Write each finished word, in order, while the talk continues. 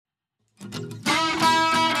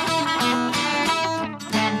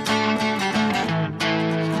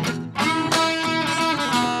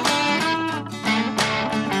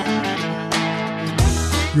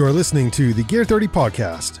You are listening to the Gear 30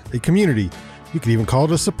 podcast, a community, you could even call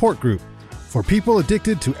it a support group, for people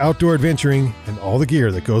addicted to outdoor adventuring and all the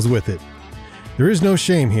gear that goes with it. There is no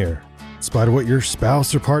shame here. In spite of what your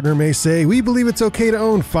spouse or partner may say, we believe it's okay to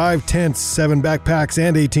own 5 tents, 7 backpacks,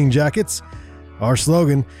 and 18 jackets. Our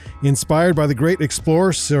slogan, inspired by the great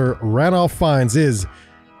explorer Sir Ranulph Fiennes, is,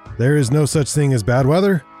 there is no such thing as bad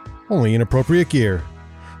weather, only inappropriate gear.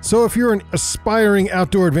 So if you're an aspiring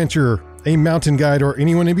outdoor adventurer, a mountain guide, or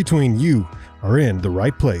anyone in between, you are in the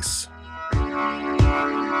right place.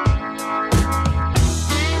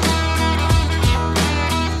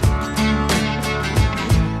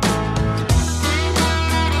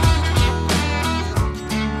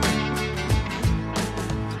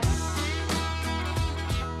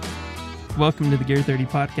 Welcome to the Gear 30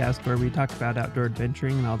 podcast, where we talk about outdoor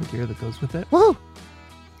adventuring and all the gear that goes with it. Woo!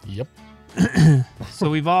 Yep. So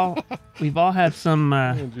we've all had some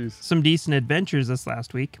decent adventures this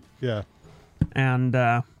last week. Yeah. And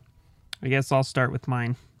I guess I'll start with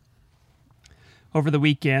mine. Over the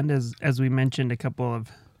weekend, as we mentioned a couple of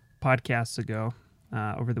podcasts ago,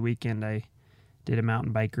 over the weekend I did a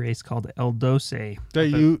mountain bike race called El Doce That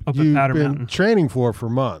you've Powder been Mountain. training for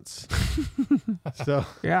months. So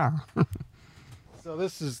Yeah,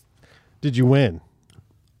 this is, did you win?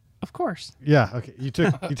 of course. Yeah. Okay. You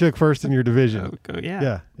took first in your division.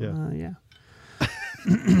 Yeah. Yeah.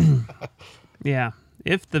 Yeah.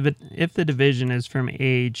 If the division is from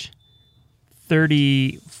age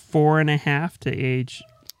 34 and a half to age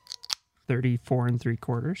 34 and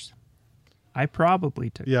 3/4, I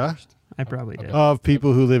probably took first. I probably did. Of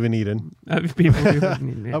people who live in Eden. Of people who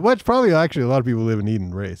need it. Which probably actually a lot of people live in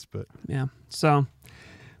Eden race, but Yeah. So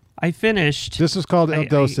I finished. this is called El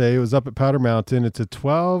Doce. It was up at Powder Mountain. It's a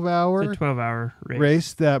 12-hour It's a 12-hour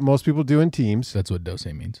race that most people do in teams. That's what Doce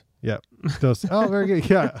means. Yeah. Doce. Oh, very good.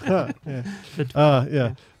 Yeah.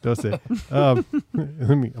 Yeah. Doce.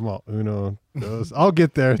 I'm all uno, dos. I'll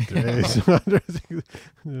get there.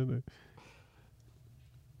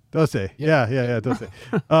 Doce. Yeah. Doce.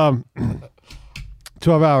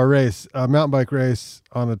 12-hour race, mountain bike race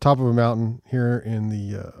on the top of a mountain here in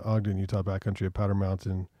the Ogden, Utah backcountry at Powder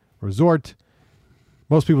Mountain Resort.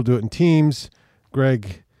 Most people do it in teams.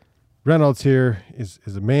 Greg Reynolds here is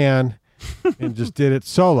a man and just did it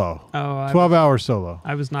solo. 12-hour solo.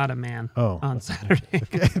 I was not a man Oh. on Saturday.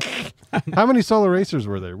 How many solo racers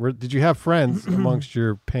were there? Did you have friends amongst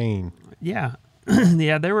your pain? Yeah.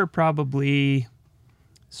 Yeah, there were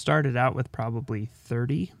started out with probably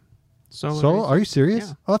 30 solo racers. Are you serious?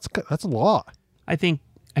 Yeah. Oh, that's a lot. I think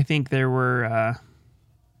there were I'm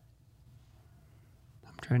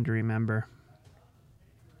trying to remember.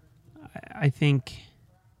 I think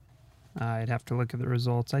I'd have to look at the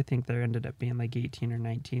results. I think there ended up being like 18 or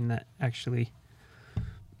 19 that actually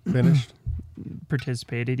Finished?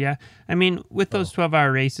 participated. Yeah. I mean, with those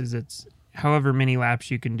 12-hour races, it's however many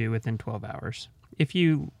laps you can do within 12 hours. If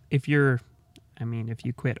you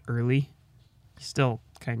quit early, you still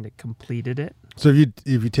kind of completed it. So if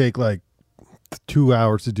you take like 2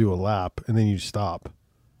 hours to do a lap and then you stop,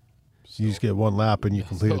 you just get one lap and you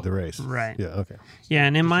completed the race. Right. Yeah. Okay. Yeah,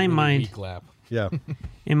 and in my Really mind, weak lap. Yeah.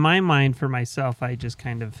 in my mind for myself, I just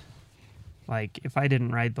kind of like, if I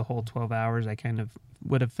didn't ride the whole 12 hours, I kind of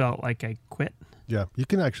would have felt like I quit. Yeah. You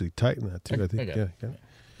can actually tighten that too. I think. Okay. Yeah.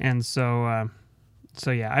 And so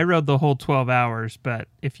yeah, I rode the whole 12 hours, but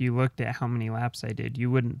if you looked at how many laps I did,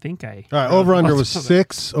 you wouldn't think I... All right. Over under was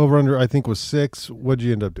 6. Over under I think was 6. What'd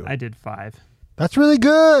you end up doing? I did 5. That's really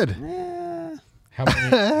good. How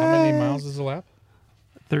many miles is a lap?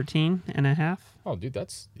 13 and a half. Oh, dude,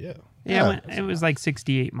 that's Yeah, Yeah. it was like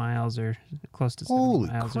 68 miles or close to 70 Holy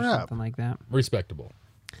miles crap. or something like that. respectable.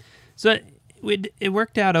 So it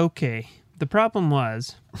worked out okay. The problem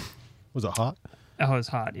was... Was it hot? Oh, it was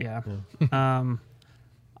hot, yeah.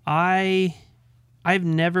 I've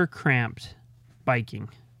never cramped biking,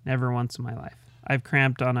 never once in my life. I've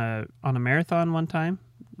cramped on a marathon one time,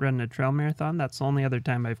 running a trail marathon. That's the only other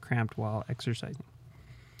time I've cramped while exercising.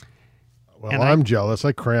 Well, And I'm jealous.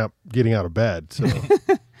 I cramp getting out of bed. So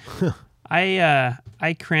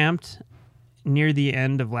I cramped near the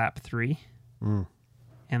end of lap 3, and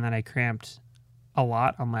then I cramped a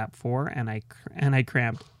lot on lap 4, and I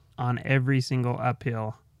cramped on every single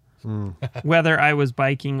uphill, whether I was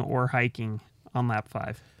biking or hiking on lap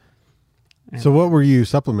 5. And So what were you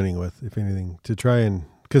supplementing with, if anything, to try and...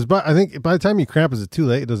 Because I think by the time you cramp, is it too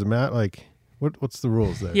late? It doesn't matter. Like, what's the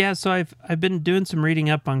rules there? Yeah, so I've been doing some reading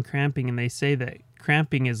up on cramping, and they say that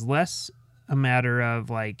cramping is less a matter of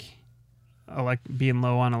like being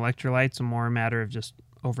low on electrolytes and more a matter of just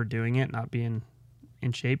overdoing it, not being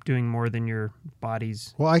in shape, doing more than your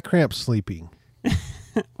body's. Well, I cramp sleeping.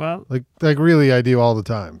 Well, Like really, I do all the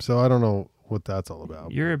time. So I don't know what that's all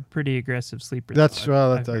about. you're a pretty aggressive sleeper. That's though,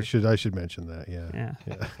 well. I've I heard. should mention that. Yeah.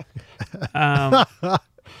 Yeah.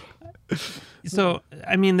 So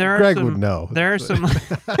I mean, there are Greg some. would know. There are some.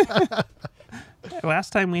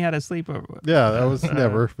 Last time we had a sleepover. Yeah, that was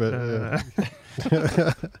never. But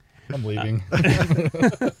I'm leaving.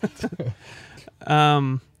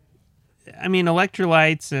 I mean,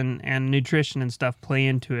 electrolytes and nutrition and stuff play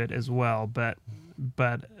into it as well, but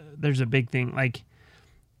there's a big thing. Like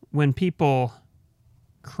when people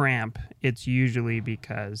cramp, it's usually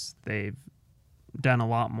because they've done a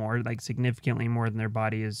lot more, like significantly more than their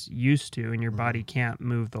body is used to, and your body can't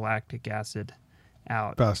move the lactic acid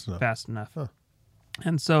out fast enough. Huh.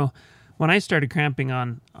 And so when I started cramping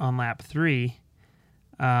on lap 3,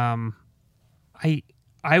 I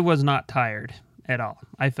was not tired at all.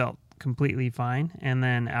 I felt completely fine. And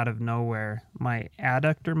then out of nowhere, my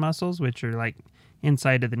adductor muscles, which are like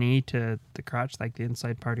inside of the knee to the crotch, like the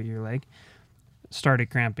inside part of your leg, started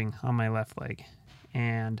cramping on my left leg.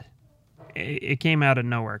 And it came out of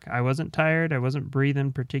nowhere. I wasn't tired. I wasn't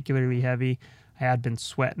breathing particularly heavy. I had been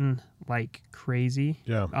sweating like crazy.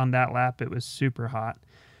 Yeah. On that lap, it was super hot.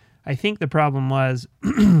 I think the problem was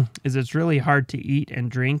is it's really hard to eat and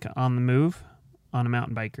drink on the move on a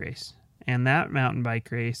mountain bike race. And that mountain bike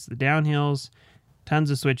race, the downhills,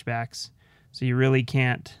 tons of switchbacks, so you really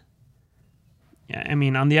can't. I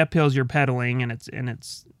mean, on the uphills you're pedaling and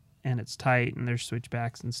it's tight and there's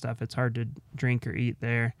switchbacks and stuff. It's hard to drink or eat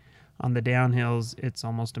there. On the downhills, it's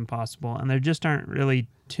almost impossible, and there just aren't really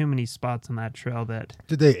too many spots on that trail that.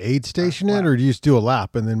 Did they aid station it, or do you just do a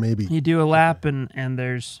lap and then maybe You do a lap and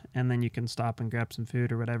then you can stop and grab some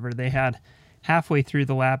food or whatever. They had halfway through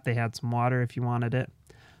the lap, they had some water if you wanted it.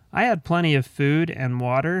 I had plenty of food and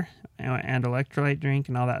water and electrolyte drink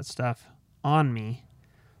and all that stuff on me.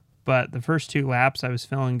 But the first 2 laps, I was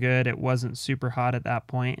feeling good. It wasn't super hot at that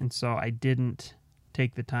point, and so I didn't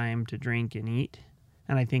take the time to drink and eat.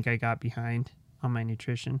 And I think I got behind on my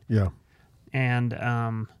nutrition. Yeah. And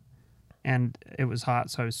it was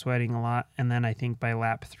hot, so I was sweating a lot. And then I think by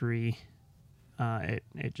lap 3,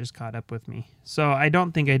 it just caught up with me. So I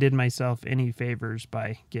don't think I did myself any favors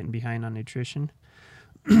by getting behind on nutrition.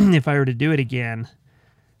 If I were to do it again,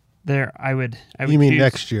 I would. You mean choose,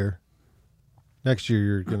 next year? Next year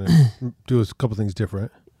you're gonna do a couple things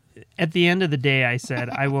different. At the end of the day, I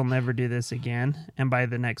said I will never do this again. And by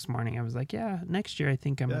the next morning, I was like, "Yeah, next year I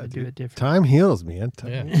think I'm going to do it different." Time heals, man.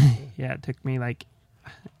 Yeah, it took me like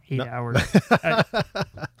 8 hours.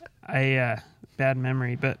 I bad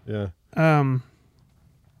memory, but Yeah.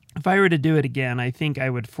 if I were to do it again, I think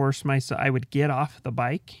I would force myself. I would get off the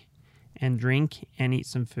bike and drink and eat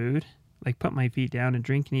some food. Like put my feet down and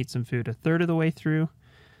drink and eat some food. 1/3 of the way through,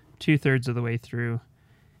 2/3 of the way through,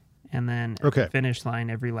 and then at the finish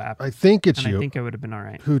line every lap. I think it's and you. I think I would have been all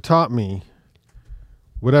right. Who taught me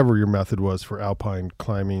whatever your method was for alpine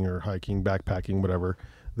climbing or hiking, backpacking, whatever.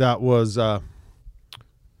 That was this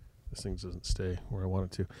thing doesn't stay where I want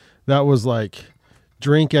it to. That was like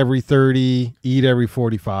drink every 30, eat every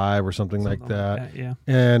 45 or something like that. Yeah.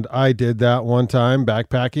 And I did that one time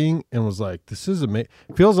backpacking and was like, this is amazing.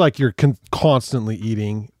 Feels like you're constantly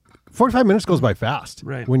eating. 45 minutes goes by fast.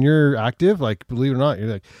 Right. When you're active, like, believe it or not, you're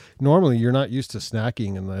like, normally you're not used to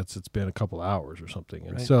snacking unless it's been a couple hours or something.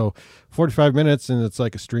 And so 45 minutes and it's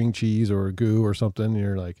like a string cheese or a goo or something. And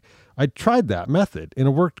you're like, I tried that method and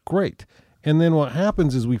it worked great. And then what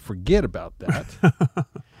happens is we forget about that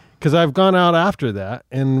because I've gone out after that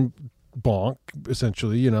and bonk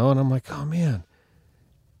essentially, and I'm like, oh man,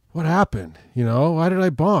 what happened? Why did I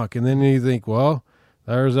bonk? And then you think, well,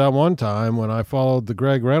 there's that one time when I followed the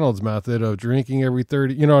Greg Reynolds method of drinking every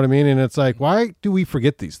 30, you know what I mean? And it's like, why do we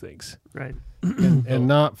forget these things? Right. and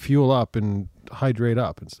not fuel up and hydrate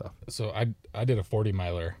up and stuff. So I did a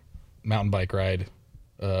 40-miler mountain bike ride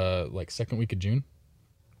like second week of June.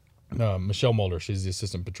 Michelle Mulder, she's the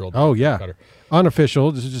assistant patrol. Oh, yeah. Cutter.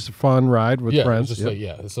 Unofficial. This is just a fun ride with friends. It was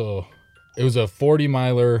just so it was a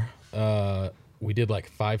 40-miler. We did like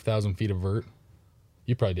 5,000 feet of vert.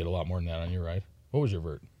 You probably did a lot more than that on your ride. What was your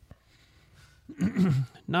vert?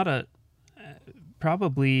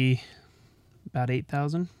 Probably about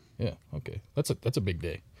 8,000. Yeah. Okay. That's a big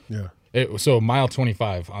day. Yeah. So mile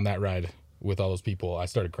 25 on that ride with all those people, I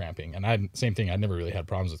started cramping, and same thing. I never really had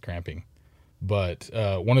problems with cramping, but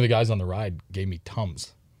one of the guys on the ride gave me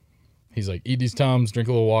Tums. He's like, eat these Tums, drink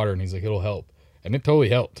a little water, and he's like, it'll help. And it totally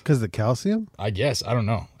helped. Because of the calcium? I guess. I don't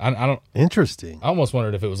know. I don't. Interesting. I almost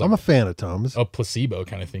wondered if it was like I'm a fan of Tums. a placebo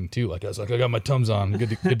kind of thing too. Like I was like, I got my Tums on. Good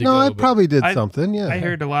to No, go. I probably did something. Yeah. I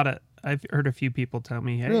heard a lot of I've heard a few people tell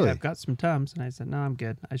me, "Hey, Really? I've got some Tums," and I said, "No, I'm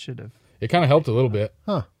good. I should have." It kind of helped a little bit.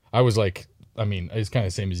 Huh. I was like, I mean, it's kind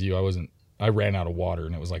of the same as you. I ran out of water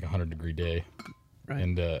and it was like 100-degree day. Right.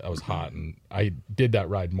 And I was hot, and I did that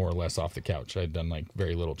ride more or less off the couch. I'd done like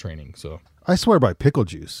very little training, so. I swear by pickle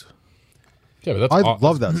juice. Yeah, but I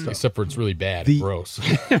love that stuff. Except for it's really bad and gross.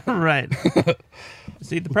 Right.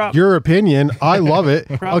 See, the problem. Your opinion, I love it.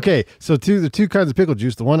 Okay, so the two kinds of pickle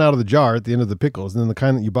juice, the one out of the jar at the end of the pickles, and then the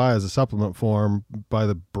kind that you buy as a supplement form by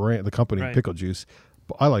the company Right. Pickle Juice.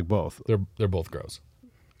 I like both. They're both gross.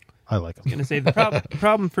 I like them. I was gonna say the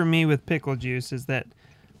problem for me with pickle juice is that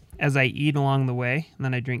as I eat along the way and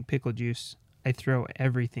then I drink pickle juice, I throw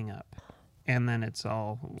everything up, and then it's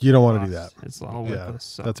all. You don't want to do that. It's all Yeah, worthless.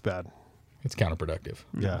 So. that's bad. It's counterproductive.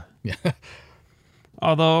 Yeah. Yeah.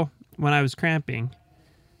 Although when I was cramping,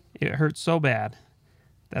 it hurt so bad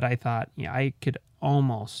that I thought, I could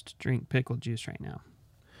almost drink pickle juice right now.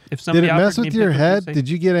 If Did somebody it mess offered me with your pickle head? juice, Did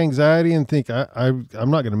you get anxiety and think I'm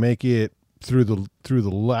not going to make it through the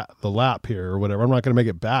lap here or whatever? I'm not going to make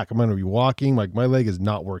it back. I'm going to be walking like my leg is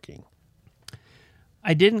not working.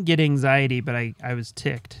 I didn't get anxiety, but I was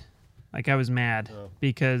ticked. Like I was mad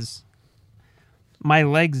because my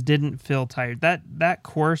legs didn't feel tired. That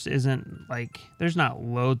course isn't like, there's not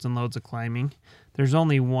loads and loads of climbing. There's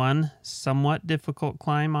only one somewhat difficult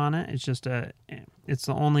climb on it. It's just it's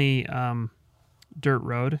the only dirt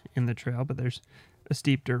road in the trail, but there's a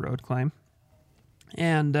steep dirt road climb.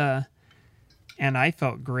 And I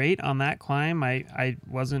felt great on that climb. I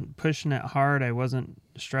wasn't pushing it hard. I wasn't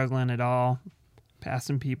struggling at all,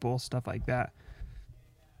 passing people, stuff like that.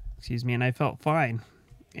 Excuse me. And I felt fine.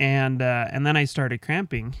 And then I started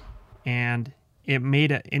cramping, and it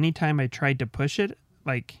made it, anytime I tried to push it,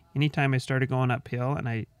 like anytime I started going uphill and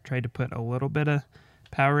I tried to put a little bit of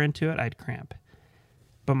power into it, I'd cramp.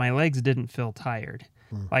 But my legs didn't feel tired.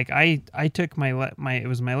 Like I took it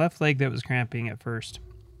was my left leg that was cramping at first.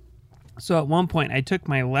 So at one point I took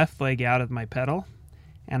my left leg out of my pedal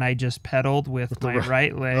and I just pedaled with my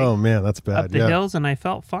right leg. Oh man, that's bad. Up the hills, and I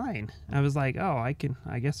felt fine. I was like, I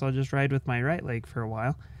guess I'll just ride with my right leg for a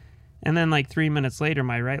while. And then like 3 minutes later,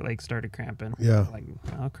 my right leg started cramping. Yeah. Like,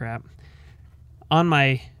 oh crap. On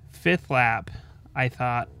my fifth lap, I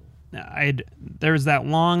thought there was that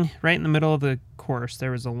long, right in the middle of the course,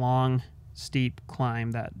 there was a long, steep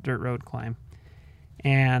climb, that dirt road climb.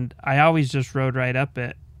 And I always just rode right up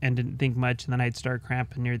it and didn't think much. And then I'd start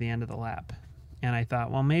cramping near the end of the lap. And I thought,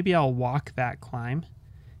 well, maybe I'll walk that climb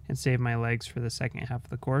and save my legs for the second half of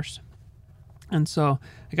the course. And so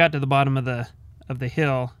I got to the bottom of the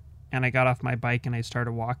hill, and I got off my bike and I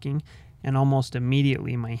started walking, and almost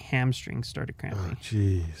immediately my hamstrings started cramping. Oh,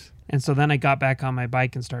 jeez. And so then I got back on my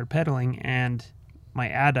bike and started pedaling, and my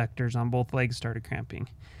adductors on both legs started cramping.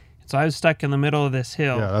 So I was stuck in the middle of this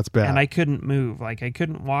hill. Yeah, that's bad. And I couldn't move. Like I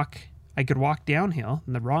couldn't walk. I could walk downhill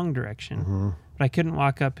in the wrong direction, but I couldn't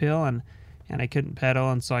walk uphill, and I couldn't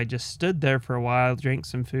pedal. And so I just stood there for a while, drank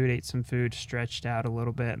some food, ate some food, stretched out a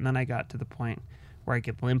little bit. And then I got to the point where I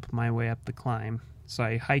could limp my way up the climb. So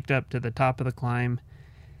I hiked up to the top of the climb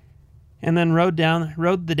and then rode the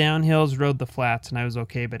downhills, rode the flats, and I was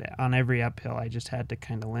okay. But on every uphill, I just had to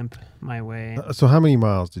kind of limp my way. So how many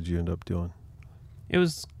miles did you end up doing? It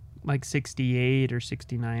was like 68 or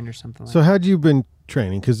 69 or something like So that. had you been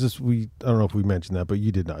training? Because I don't know if we mentioned that, but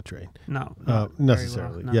you did not train. No, not very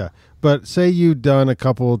necessarily. well, no. Yeah. But say you'd done a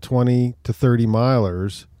couple 20 to 30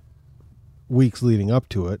 milers weeks leading up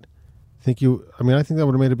to it. I think that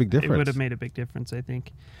would have made a big difference. It would have made a big difference, I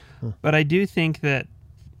think. But I do think that,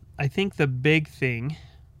 the big thing,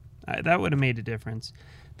 that would have made a difference.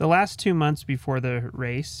 The last 2 months before the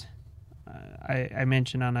race, I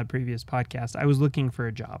mentioned on a previous podcast, I was looking for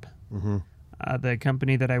a job. Mm-hmm. The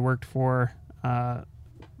company that I worked for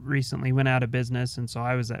recently went out of business, and so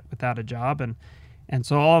I was without a job. And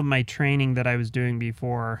so all of my training that I was doing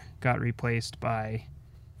before got replaced by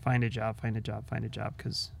find a job,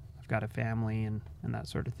 because I've got a family and that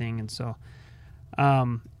sort of thing. And so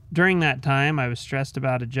during that time, I was stressed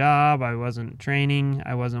about a job. I wasn't training.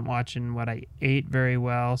 I wasn't watching what I ate very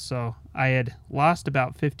well. So I had lost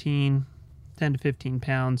about 10 to 15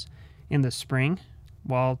 pounds in the spring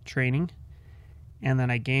while training. And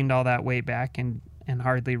then I gained all that weight back and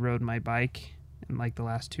hardly rode my bike in like the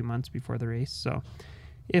last 2 months before the race. So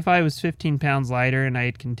if I was 15 pounds lighter and I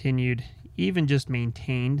had continued, even just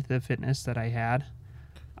maintained the fitness that I had,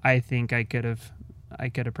 I think I could have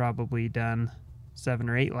probably done 7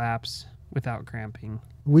 or 8 laps without cramping.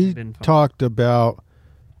 We talked about,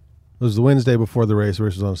 it was the Wednesday before the race,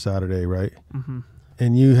 which was on Saturday, right? Mm-hmm.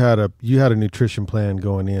 And you had a nutrition plan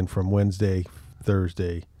going in from Wednesday,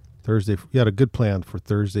 Thursday, Thursday. You had a good plan for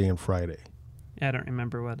Thursday and Friday. Yeah, I don't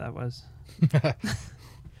remember what that was.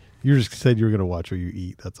 You just said you were going to watch what you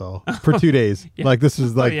eat. That's all for 2 days. Yeah. Like this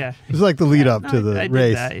is like yeah. this is like the lead up to the I race.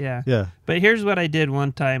 did that, yeah. Yeah. But here's what I did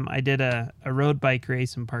one time. I did a road bike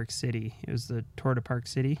race in Park City. It was the Tour de Park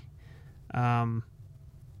City. And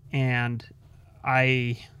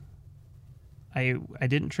I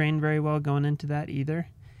didn't train very well going into that either.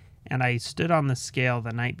 And I stood on the scale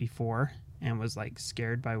the night before and was like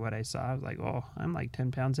scared by what I saw. I was like, oh, I'm like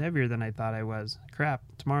 10 pounds heavier than I thought I was. Crap,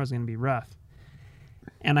 tomorrow's going to be rough.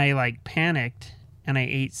 And I like panicked and I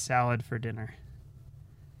ate salad for dinner.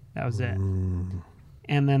 That was it. And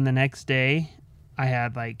then the next day I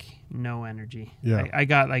had like no energy. Yeah. I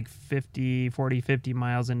got like 50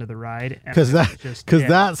 miles into the ride. Because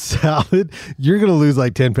that salad, you're going to lose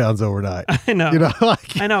like 10 pounds overnight. I know. You know,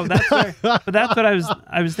 like, I know. But that's what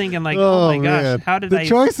I was thinking, like, oh my gosh, man. how did the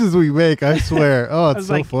choices we make, I swear. Oh, it's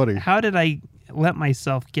so like, funny. How did I let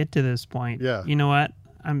myself get to this point? Yeah. You know what?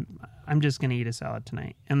 I'm just gonna eat a salad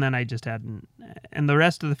tonight. And then I just hadn't. And the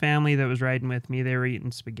rest of the family that was riding with me, they were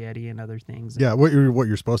eating spaghetti and other things. Yeah, what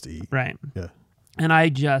you're supposed to eat. Right. Yeah. And I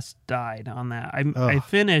just died on that. I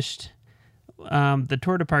finished the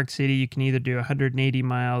Tour de Park City. You can either do 180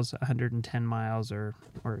 miles, 110 miles, or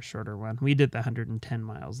a shorter one. We did the 110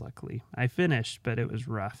 miles. Luckily, I finished, but it was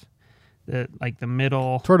rough. The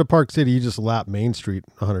middle Tour de Park City, you just lap Main Street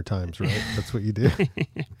 100 times, right? That's what you do.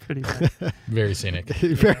 pretty much. Very scenic.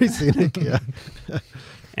 Very scenic, yeah.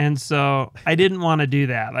 And so I didn't want to do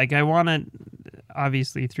that. Like I wanted,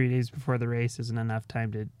 obviously 3 days before the race isn't enough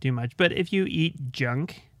time to do much. But if you eat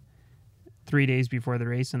junk 3 days before the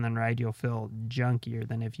race and then ride, you'll feel junkier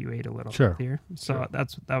than if you ate a little healthier. So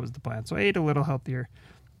that was the plan. So I ate a little healthier,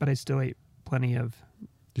 but I still ate plenty of.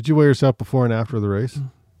 Did you weigh yourself before and after the race?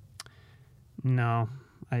 No,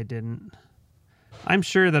 I didn't. I'm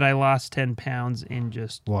sure that I lost 10 pounds in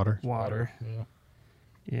just water.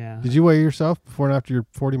 Yeah. Did you weigh yourself before and after your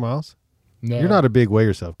 40 miles? No. You're not a big weigh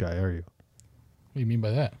yourself guy, are you? What do you mean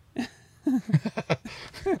by that?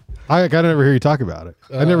 I never hear you talk about it.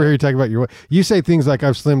 I never hear you talk about your weight. You say things like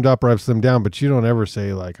I've slimmed up or I've slimmed down, but you don't ever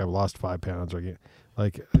say like I've lost 5 pounds or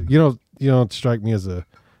like you don't strike me as a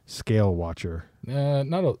scale watcher.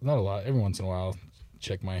 Not a lot. Every once in a while,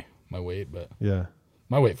 check my weight, but yeah,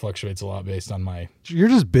 my weight fluctuates a lot based on my. You're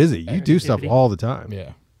just busy. You do stuff all the time.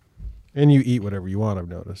 Yeah, and you eat whatever you want. I've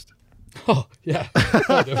noticed. Oh yeah.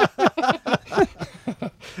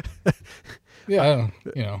 Yeah,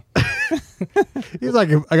 you know. He's like,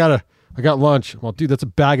 I got lunch. Well, dude, that's a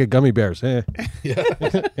bag of gummy bears. Eh. Yeah.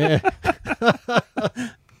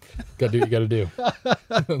 Gotta do what you gotta do.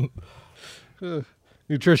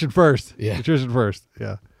 Nutrition first. Yeah. Nutrition first.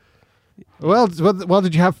 Yeah. Well,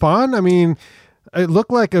 did you have fun? I mean, it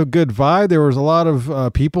looked like a good vibe. There was a lot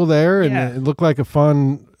of people there, and it looked like a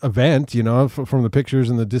fun event, you know, from the pictures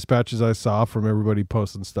and the dispatches I saw from everybody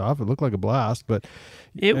posting stuff. It looked like a blast, but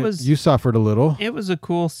you suffered a little. It was a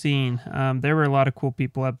cool scene. There were a lot of cool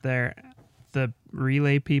people up there. The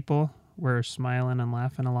relay people were smiling and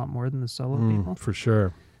laughing a lot more than the solo people. For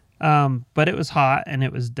sure. But it was hot and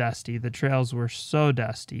it was dusty. The trails were so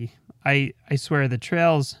dusty. I swear the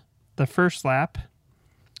trails, the first lap,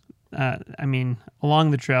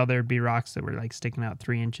 along the trail there'd be rocks that were like sticking out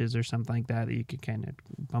 3 inches or something like that you could kind of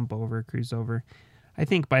bump over, cruise over. I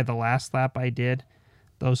think by the last lap I did,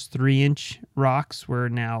 those 3-inch rocks were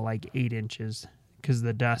now like 8 inches because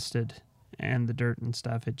the dust and the dirt and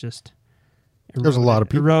stuff, there's a lot of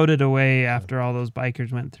people eroded away after all those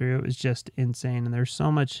bikers went through. It was just insane. And there's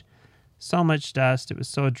so much dust. It was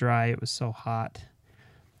so dry. It was so hot.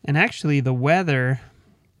 And actually the weather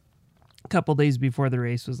a couple days before the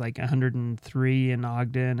race was like 103 in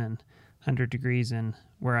Ogden and 100 degrees in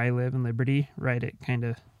where I live in Liberty, right at kind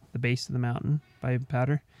of the base of the mountain by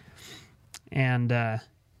Powder. And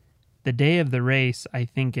the day of the race, I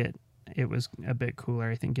think it was a bit cooler.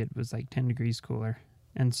 I think it was like 10 degrees cooler.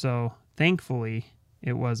 And so thankfully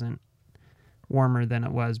it wasn't warmer than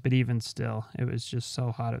it was, but even still, it was just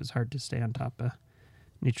so hot. It was hard to stay on top of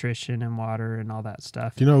nutrition and water and all that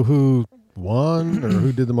stuff. Do you know who won or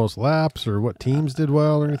who did the most laps or what teams did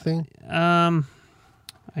well or anything?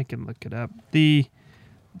 I can look it up. The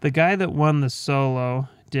guy that won the solo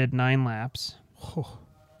did 9 laps. Oh.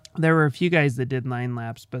 There were a few guys that did 9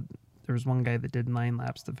 laps, but there was one guy that did 9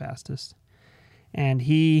 laps the fastest. And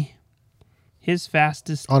his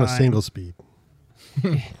fastest on time, a single speed.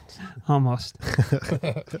 Almost.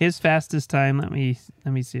 His fastest time, let me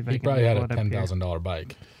see if I can. He probably had a $10,000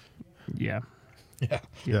 bike. Yeah.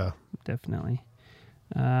 Yeah. Definitely.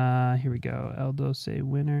 Here we go. El Doce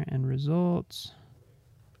winner and results.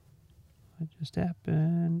 What just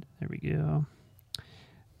happened? There we go.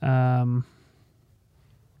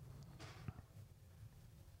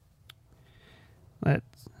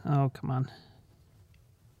 Oh, come on.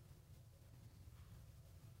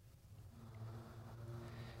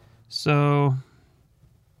 So,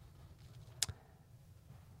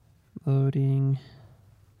 loading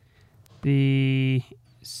the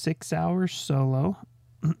 6 hours solo.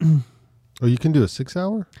 Oh, you can do a 6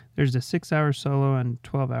 hour? There's a 6 hour solo and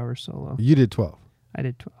 12 hour solo. You did 12. I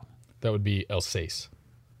did 12. That would be Alsace.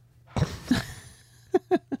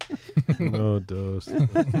 No, Doce.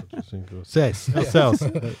 Seis. Cells.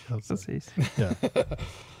 Alsace. Yeah.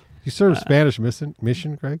 You served Spanish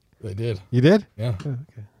mission, Greg? They did. You did? Yeah. Oh,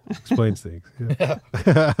 okay. Explains things. Yeah.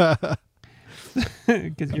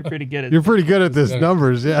 Because you're pretty good at You're pretty good at this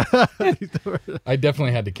numbers, yeah. I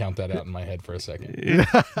definitely had to count that out in my head for a second.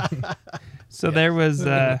 So there was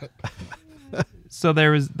the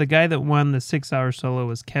guy that won the 6 hour solo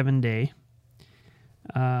was Kevin Day.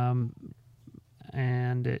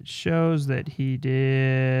 And it shows that he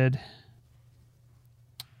did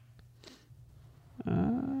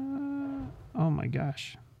oh my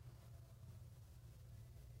gosh.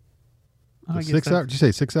 Oh, I guess 6 hour? Did you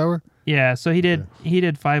say 6 hour? Yeah, so he did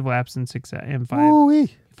 5 laps in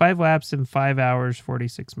 5 laps in 5 hours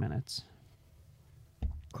 46 minutes.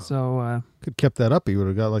 So could kept that up. He would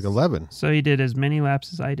have got like 11. So he did as many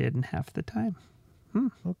laps as I did in half the time.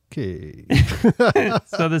 Okay.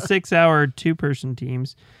 So the 6 hour 2-person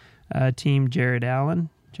teams, team Jared Allen.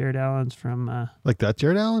 Jared Allen's from like that,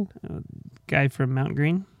 Jared Allen? Guy from Mount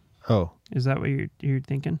Green. Oh, Is that what you're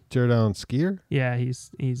thinking? Jared Allen skier? Yeah,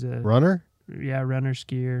 he's a Runner? runner,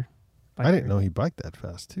 skier. Biker. I didn't know he biked that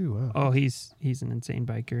fast too. Wow. Oh, he's an insane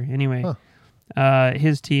biker. Anyway,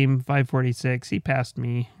 his team 546. He passed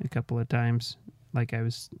me a couple of times, like I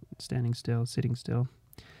was sitting still.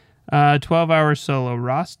 12 hour solo.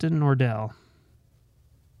 Roston Nordell.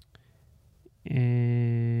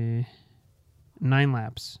 9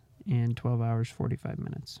 laps in 12 hours 45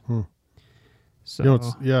 minutes. So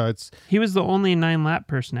he he was the only 9 lap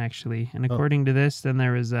person actually, and according to this, then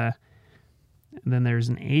there's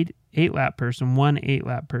an 8 lap person, one 8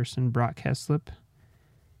 lap person, Brock Heslip.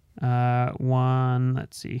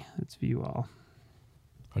 Let's view all.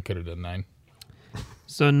 I could have done 9.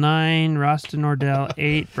 So 9, Roston Nordell,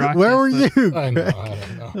 8, Brock Where Heslip. were you? I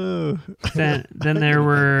don't know. Then there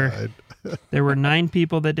were 9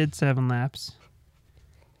 people that did 7 laps,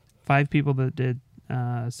 5 people that did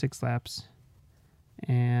 6 laps,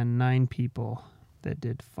 and 9 people that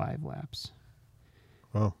did 5 laps.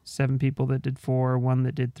 Wow. 7 people that did 4, 1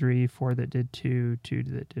 that did 3, 4 that did 2, 2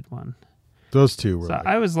 that did 1. Those two were. So like,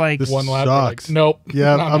 I was like, this One lap. sucks. Like, nope.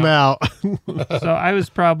 Yeah, I'm out. so I was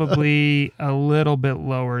probably a little bit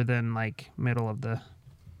lower than like middle of the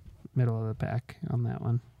pack on that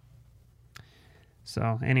one.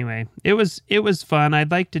 So anyway, it was fun.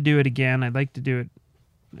 I'd like to do it again. I'd like to do it.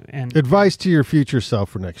 And Advice to your future self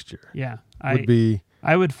for next year yeah, would be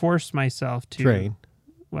I would force myself to train.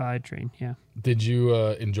 Well, I'd train. Yeah. Did you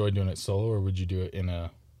enjoy doing it solo, or would you do it in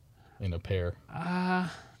a pair?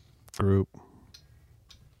 Group.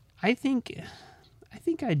 I think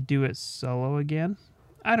I'd do it solo again.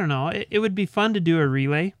 I don't know. It would be fun to do a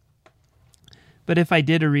relay, but if I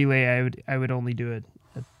did a relay, I would only do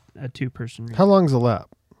a 2-person relay. How long's a lap?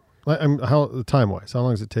 How time wise? How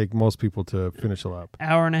long does it take most people to finish a lap?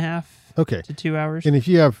 Hour and a half. Okay. To 2 hours. And if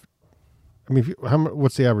you have,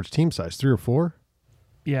 what's the average team size? 3 or 4?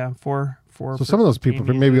 Yeah, 4. So some of those people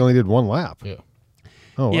maybe only did 1 lap. Yeah.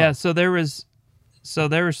 Oh. Wow. Yeah. So there were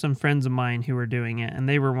some friends of mine who were doing it, and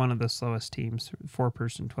they were one of the slowest teams,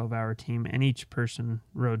 4-person, 12-hour team, and each person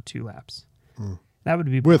rode 2 laps. That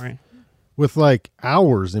would be boring. With like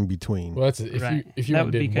hours in between. Well, that's if you that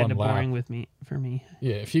would be did kind one of lap. boring for me.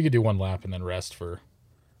 Yeah, if you could do 1 lap and then rest for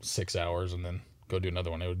 6 hours and then go do another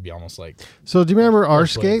one, it would be almost like. So do you remember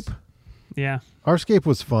First Arscape? place. Yeah. Arscape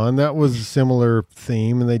was fun. That was a similar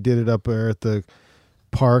theme, and they did it up there at the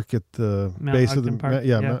park at the Mount base Ogden of the Park,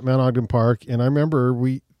 Mount Ogden Park. And I remember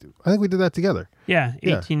I think we did that together. Yeah,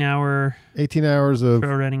 18 hour 18 hours of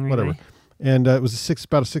trail running relay. whatever, and it was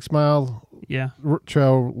about a 6 mile Yeah.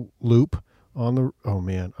 trail loop on the. Oh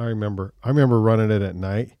man, I remember running it at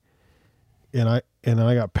night, and I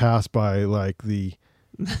got passed by like the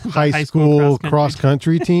high school cross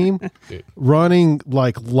country team running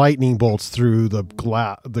like lightning bolts through the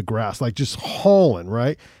grass, like just hauling,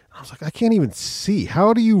 right? I was like, I can't even see.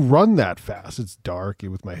 How do you run that fast? It's dark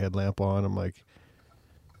with my headlamp on. I'm like,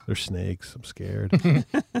 they're snakes. I'm scared.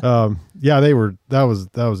 Yeah, they were. That was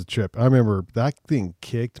a trip. I remember that thing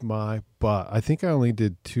kicked my butt. I think I only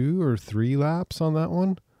did 2 or 3 laps on that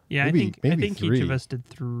one. Yeah, maybe I think three. each of us did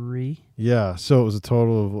 3. Yeah, so it was a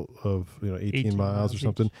total of 18 miles or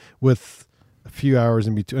something with a few hours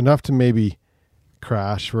in between, enough to maybe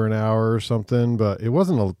crash for an hour or something, but it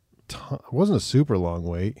wasn't a super long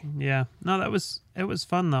wait. Yeah. No, it was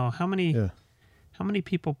fun though. How many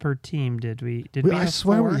people per team did we I have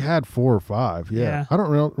swear 4? we had 4 or 5. Yeah. Yeah. I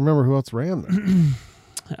don't remember who else ran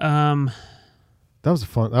there. That was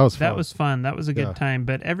fun. That was fun. That was a good time,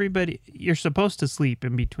 but you're supposed to sleep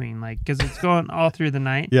in between, like, cuz it's going all through the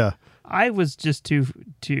night. Yeah. I was just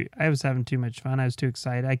I was having too much fun. I was too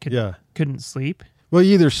excited. I couldn't sleep. Well,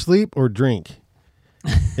 you either sleep or drink.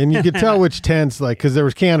 And you could tell which tents, like, because there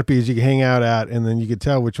was canopies you could hang out at, and then you could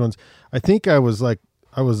tell which ones. I think I was a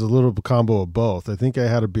little combo of both. I think I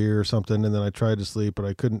had a beer or something, and then I tried to sleep, but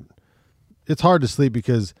I couldn't. It's hard to sleep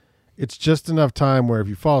because it's just enough time where if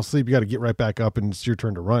you fall asleep, you got to get right back up, and it's your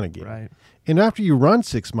turn to run again. Right. And after you run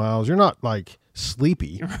 6 miles, you're not like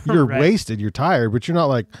sleepy. You're Right. wasted. You're tired, but you're not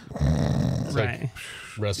like. It's Right. like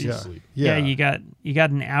restful sleep. Yeah, you got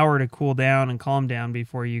an hour to cool down and calm down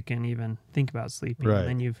before you can even think about sleeping. Right. And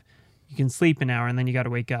then you can sleep an hour and then you got to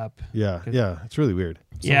wake up. Yeah. It's really weird.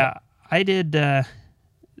 I did.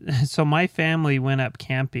 So my family went up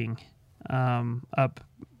camping, up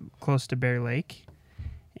close to Bear Lake,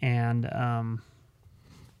 and I'm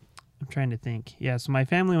trying to think. Yeah, so my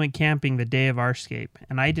family went camping the day of our escape,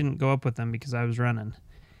 and I didn't go up with them because I was running,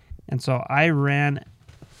 and so I ran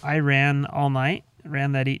all night.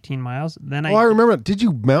 Ran that 18 miles. Then I remember. Did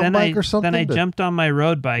you mountain bike or something? Then I jumped on my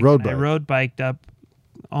road bike. I road biked up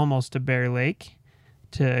almost to Bear Lake.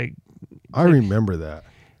 I remember that.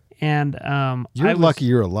 And you're lucky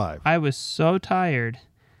you're alive. I was so tired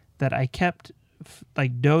that I kept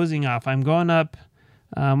like dozing off. I'm going up.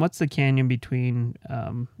 What's the canyon between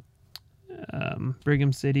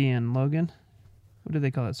Brigham City and Logan? What do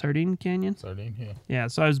they call it? Sardine Canyon? Sardine, yeah. Yeah.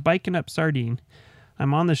 So I was biking up Sardine.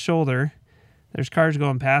 I'm on the shoulder. There's cars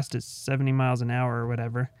going past at 70 miles an hour or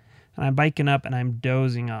whatever. And I'm biking up and I'm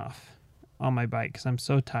dozing off on my bike because I'm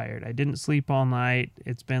so tired. I didn't sleep all night.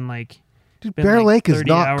 It's been like... Dude, Bear Lake is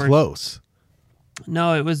not hours. close.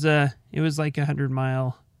 No, it was like 100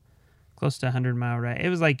 mile, close to 100 mile ride. It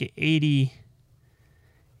was like 80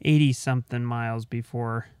 something miles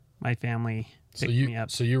before my family picked me up.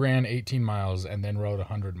 So you ran 18 miles and then rode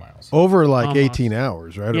 100 miles. Over like Almost. 18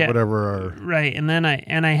 hours, right? Yeah, or whatever. Right. And then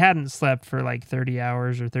I hadn't slept for like 30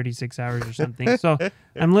 hours or 36 hours or something. So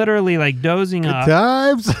I'm literally like dozing off.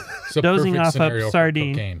 Times. So dozing perfect off up scenario for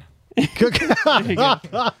Sardine. cocaine.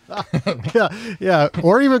 yeah,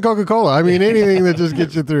 or even Coca-Cola. I mean, anything that just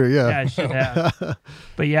gets you through. Yeah, I should have.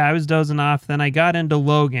 But yeah, I was dozing off. Then I got into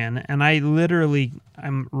Logan, and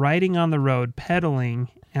I'm riding on the road, pedaling,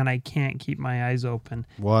 and I can't keep my eyes open.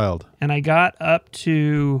 Wild. And I got up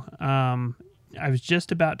to, I was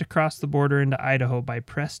just about to cross the border into Idaho by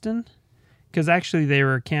Preston, because actually they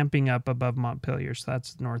were camping up above Montpelier, so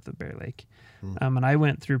that's north of Bear Lake. And I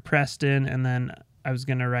went through Preston, and then I was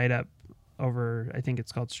going to ride up over, I think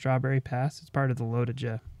it's called Strawberry Pass. It's part of the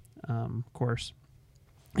Lodija course.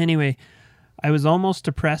 Anyway, I was almost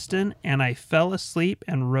to Preston, and I fell asleep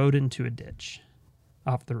and rode into a ditch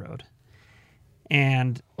off the road.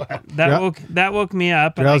 And that woke me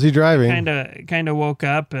up. Drowsy driving. Kind of woke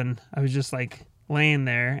up, and I was just like laying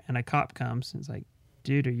there, and a cop comes and is like,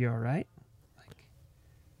 "Dude, are you all right?"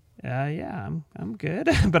 Yeah, I'm good.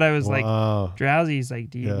 But I was like drowsy. He's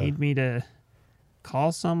like, "Do you need me to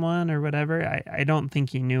call someone or whatever?" I don't think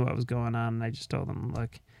he knew what was going on. And I just told him,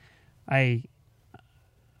 "Look, I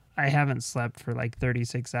haven't slept for like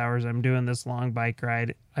 36 hours. I'm doing this long bike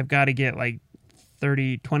ride. I've got to get like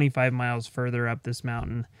 25 miles further up this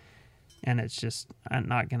mountain, and it's just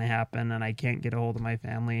not going to happen, and I can't get a hold of my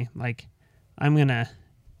family. Like,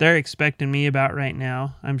 they're expecting me about right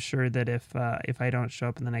now. I'm sure that if I don't show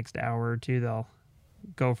up in the next hour or two, they'll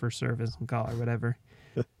go for service and call or whatever."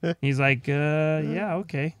 He's like, yeah,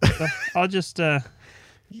 okay. So I'll just...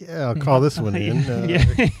 I'll call this one in. Yeah.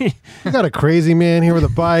 We got a crazy man here with a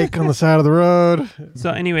bike on the side of the road.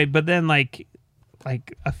 So anyway, but then like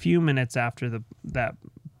a few minutes after that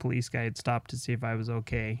police guy had stopped to see if I was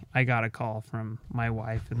okay, I got a call from my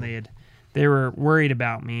wife, and they were worried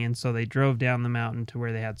about me, and so they drove down the mountain to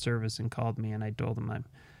where they had service and called me, and I told them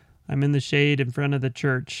I'm in the shade in front of the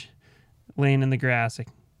church, laying in the grass.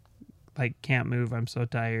 I can't move. I'm so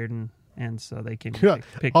tired, and so they came.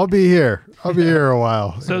 I'll be here a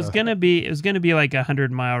while. So it was gonna be like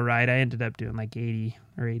 100-mile ride. I ended up doing like 80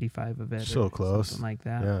 or 85 of it. So close, something like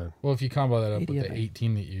that. Yeah. Well, if you combo that up with the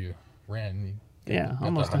 18 that you ran,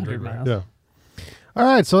 almost 100 miles. Yeah. All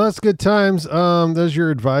right, so that's good times. There's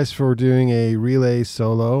your advice for doing a relay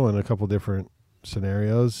solo and a couple different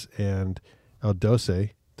scenarios, and El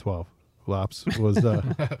Doce 12 laps was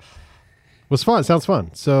fun. Sounds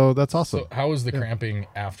fun. So that's awesome. So how was the cramping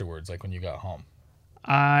afterwards, like when you got home?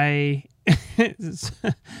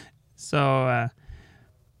 So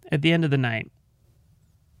at the end of the night,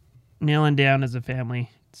 kneeling down as a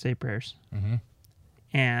family, say prayers. Mm-hmm.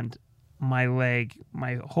 And my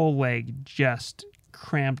whole leg just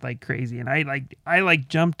cramped like crazy. And I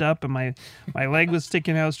jumped up and my leg was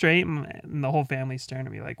sticking out straight, and the whole family's staring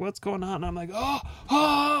at me like, what's going on? And I'm like,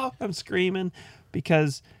 oh, I'm screaming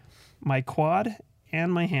because my quad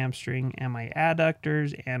and my hamstring and my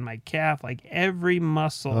adductors and my calf, like every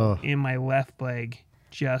muscle in my left leg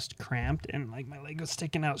just cramped, and like my leg was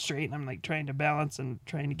sticking out straight, and I'm like trying to balance and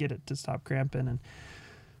trying to get it to stop cramping,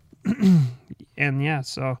 and and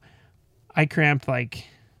so I cramped like.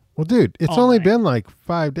 Well, dude, it's only been like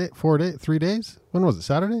 3 days. When was it?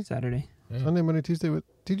 Saturday. Yeah. Sunday, Monday, Tuesday.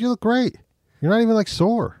 Dude, you look great. You're not even like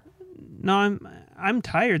sore. No, I'm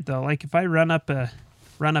tired though. Like if I run up a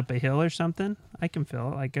hill or something, I can feel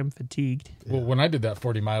it. Like I'm fatigued. Well, when I did that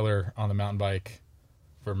 40-miler on the mountain bike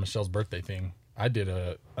for Michelle's birthday thing, I did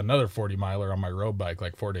another 40-miler on my road bike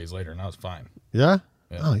like 4 days later, and I was fine. Yeah?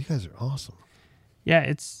 Yeah. Oh, you guys are awesome.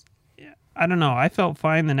 Yeah, I don't know. I felt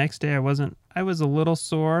fine the next day. I was a little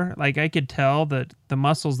sore. Like I could tell that the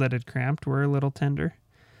muscles that had cramped were a little tender.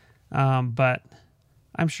 But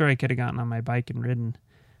I'm sure I could have gotten on my bike and ridden.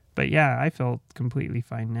 But yeah, I felt completely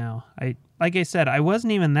fine now. Like I said, I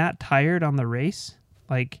wasn't even that tired on the race.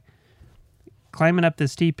 Like climbing up the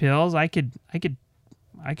steep hills, I could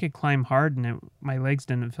climb hard, and my legs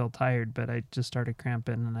didn't feel tired, but I just started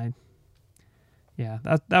cramping, and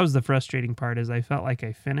that was the frustrating part. Is I felt like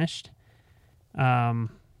I finished, and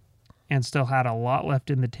still had a lot left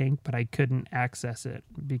in the tank, but I couldn't access it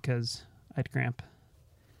because I'd cramp,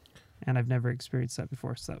 and I've never experienced that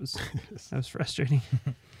before, so that was frustrating.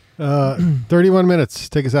 31 minutes.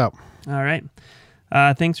 Take us out. All right.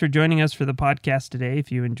 Thanks for joining us for the podcast today.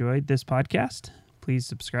 If you enjoyed this podcast, please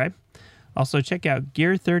subscribe. Also, check out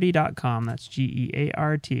gear30.com. That's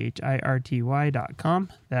gearthirty.com.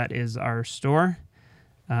 That is our store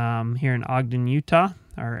here in Ogden, Utah,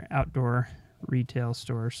 our outdoor retail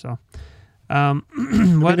store. So,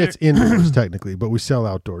 it's indoors technically, but we sell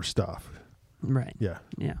outdoor stuff. Right. Yeah.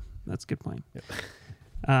 Yeah, that's a good point. Yeah.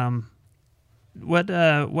 What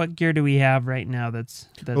gear do we have right now? That's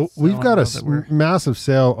we've got a massive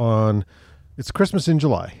sale on. It's Christmas in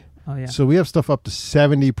July. Oh yeah. So we have stuff up to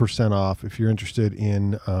 70% off if you're interested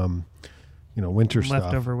in, winter stuff.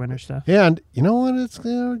 Leftover winter stuff. And you know what?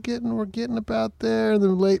 We're getting about there in the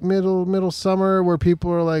late middle summer where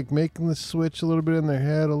people are like making the switch a little bit in their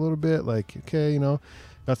head a little bit. Like, okay,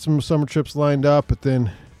 got some summer trips lined up, but then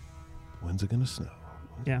when's it going to snow?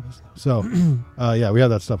 Yeah. So, we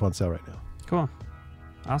have that stuff on sale right now. Cool.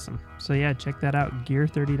 Awesome. So yeah, check that out,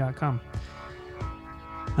 gear30.com.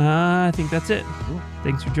 I think that's it. Cool.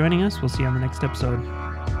 Thanks for joining us. We'll see you on the next episode.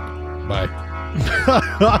 Bye.